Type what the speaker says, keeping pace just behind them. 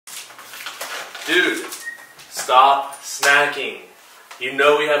Dude, stop snacking. You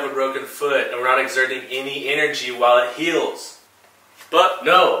know we have a broken foot and we're not exerting any energy while it heals. But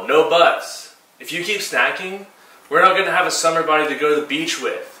no buts. If you keep snacking, we're not going to have a summer body to go to the beach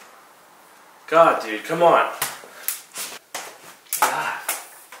with. God, dude, come on. God.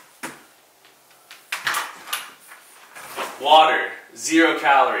 Water, 0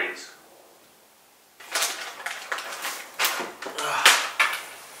 calories.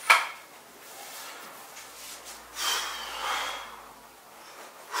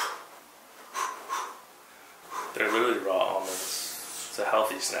 They're literally raw almonds. It's a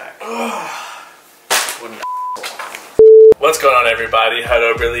healthy snack. What's going on, everybody? Howdy,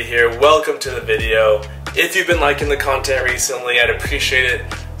 Oberly here. Welcome to the video. If you've been liking the content recently, I'd appreciate it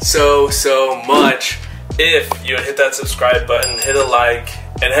so much if you would hit that subscribe button, hit a like,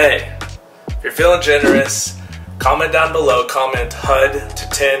 and hey, if you're feeling generous, comment down below, comment HUD to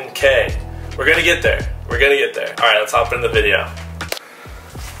 10K. We're gonna get there. We're gonna get there. Alright, let's hop into the video.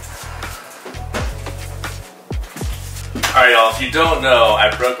 Alright y'all, if you don't know,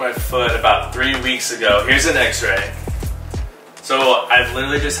 I broke my foot about 3 weeks ago. Here's an x-ray. So I've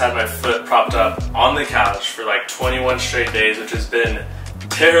literally just had my foot propped up on the couch for like 21 straight days, which has been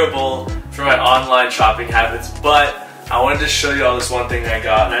terrible for my online shopping habits, but I wanted to show you all this one thing I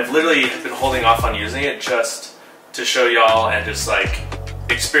got, and I've literally been holding off on using it just to show y'all and just like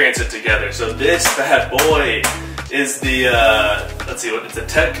experience it together. So this bad boy is the, let's see, it's a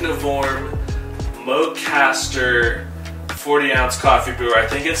Technivorm Mocaster 40-ounce coffee brewer. I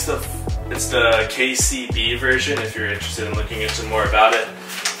think it's the KCB version if you're interested in looking into more about it.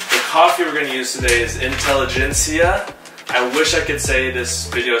 The coffee we're going to use today is Intelligentsia. I wish I could say this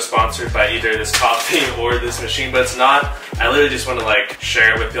video is sponsored by either this coffee or this machine, but it's not. I literally just want to like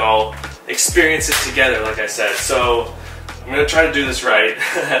share it with y'all, experience it together like I said. So I'm going to try to do this right.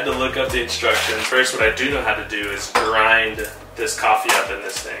 I had to look up the instructions. First, what I do know how to do is grind this coffee up in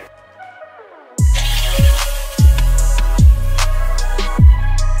this thing.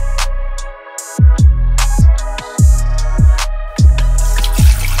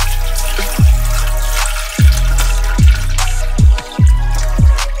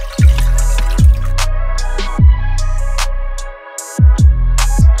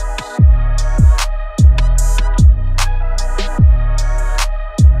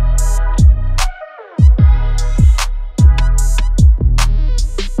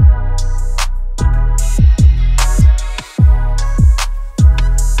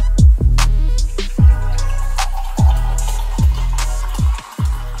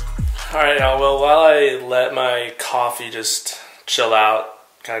 Alright y'all, well while I let my coffee just chill out,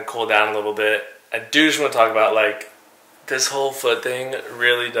 kind of cool down a little bit, I do just want to talk about like this whole foot thing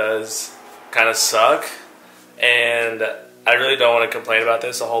really does kind of suck, and I really don't want to complain about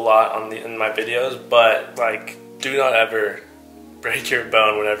this a whole lot in my videos, but like do not ever break your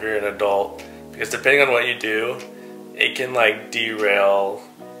bone whenever you're an adult, because depending on what you do, it can like derail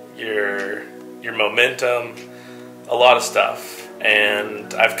your momentum, a lot of stuff.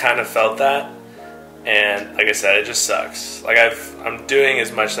 And I've kind of felt that, and like I said, it just sucks. Like I'm doing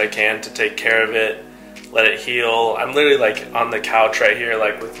as much as I can to take care of it, let it heal. I'm literally like on the couch right here,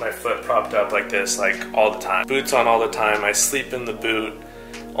 like with my foot propped up like this, like all the time. Boots on all the time. I sleep in the boot.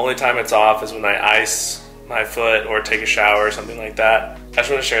 Only time it's off is when I ice my foot or take a shower or something like that. I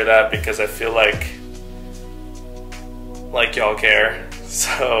just want to share that because I feel like y'all care.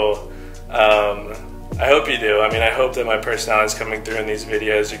 So I hope you do. I mean, I hope that my personality is coming through in these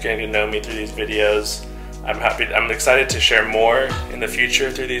videos. You're getting to know me through these videos. I'm excited to share more in the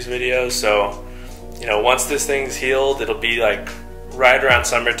future through these videos. So, you know, once this thing's healed, it'll be like right around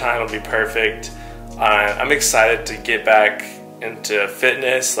summertime. It'll be perfect. I'm excited to get back into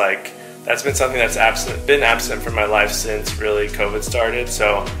fitness. Like that's been something that's been absent from my life since really COVID started.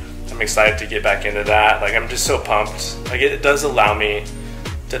 So I'm excited to get back into that. Like I'm just so pumped. Like it does allow me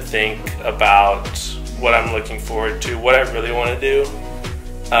to think about what I'm looking forward to, what I really want to do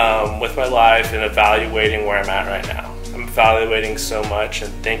with my life, and evaluating where I'm at right now. I'm evaluating so much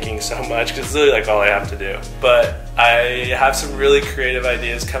and thinking so much because it's really like all I have to do. But I have some really creative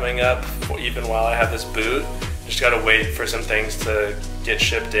ideas coming up even while I have this boot. Just gotta wait for some things to get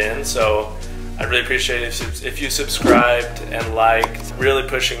shipped in. So I'd really appreciate it if you subscribed and liked. Really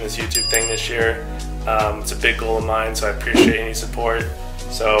pushing this YouTube thing this year. It's a big goal of mine, so I appreciate any support.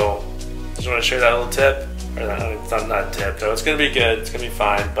 So just want to share that little tip, or it's not a tip though. It's gonna be good, it's gonna be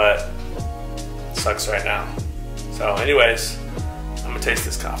fine, but it sucks right now. So anyways, I'm gonna taste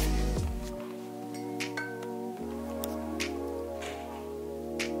this coffee.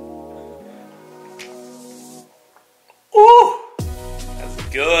 Ooh, that's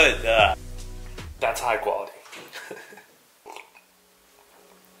good. That's high quality.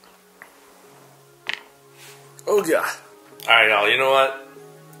 Oh God. Alright, y'all, you know what?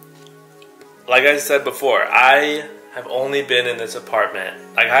 Like I said before, I have only been in this apartment.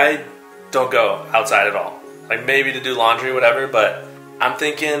 Like, I don't go outside at all. Like, maybe to do laundry, whatever, but I'm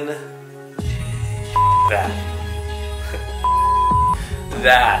thinking that.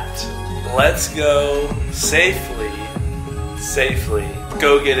 Let's go safely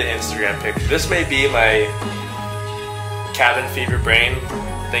go get an Instagram picture. This may be my cabin fever brain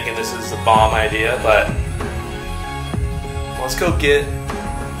thinking this is a bomb idea, but let's go get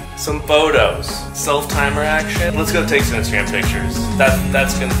some photos. Self-timer action. Let's go take some Instagram pictures.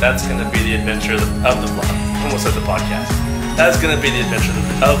 That's gonna be the adventure of the vlog. Almost said the podcast. That's gonna be the adventure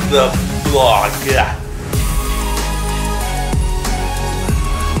of the vlog. Yeah.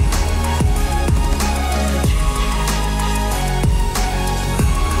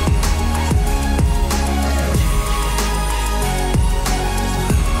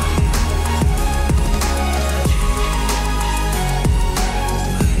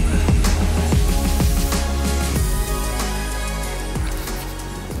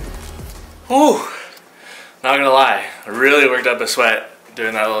 Whew. Not gonna lie, I really worked up a sweat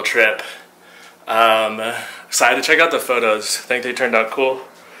doing that little trip. Excited to check out the photos. I think they turned out cool.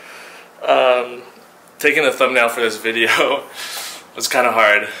 Taking the thumbnail for this video was kind of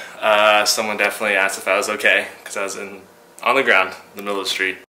hard. Someone definitely asked if I was okay because I was on the ground in the middle of the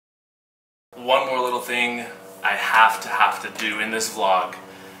street. One more little thing I have to do in this vlog.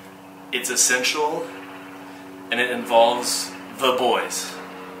 It's essential and it involves the boys.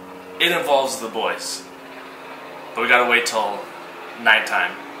 It involves the boys, but we gotta wait till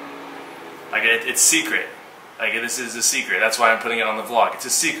nighttime. Like, it's secret. Like, this is a secret. That's why I'm putting it on the vlog. It's a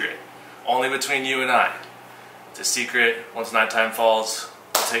secret, only between you and I. It's a secret. Once nighttime falls,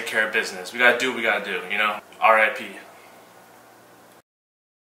 we'll take care of business. We gotta do what we gotta do, you know? R.I.P.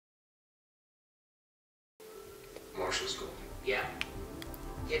 Marshall's goal. Yeah.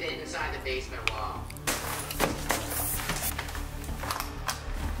 Get it inside the basement wall.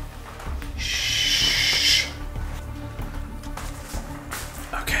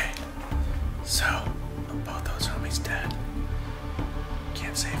 Okay, so both those homies dead.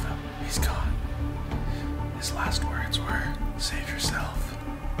 Can't save him. He's gone. His last words were, "Save yourself,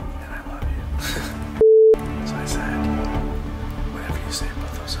 and I love you." So I said, "Whatever you say,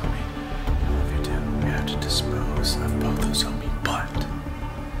 both those homie, I love you too. We have to dispose of both those homie, but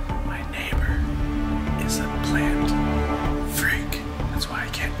my neighbor is a plant freak. That's why I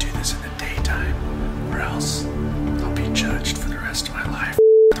can't do this in the daytime, or else I'll be judged for the rest of my life.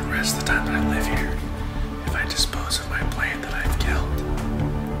 The rest of the time that I live here, if I dispose of my plant that I've killed."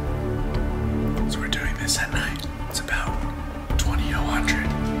 So we're doing this at night. It's about 20:00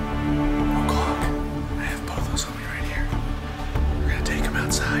 o'clock. I have both those on me right here. We're gonna take them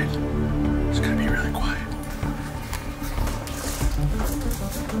outside. It's gonna be really quiet.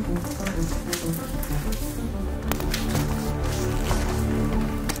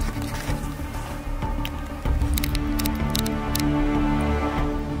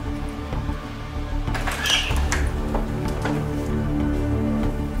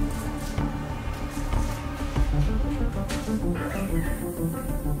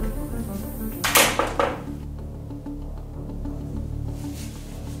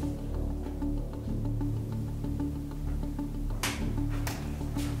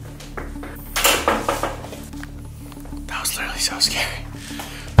 That was literally so scary.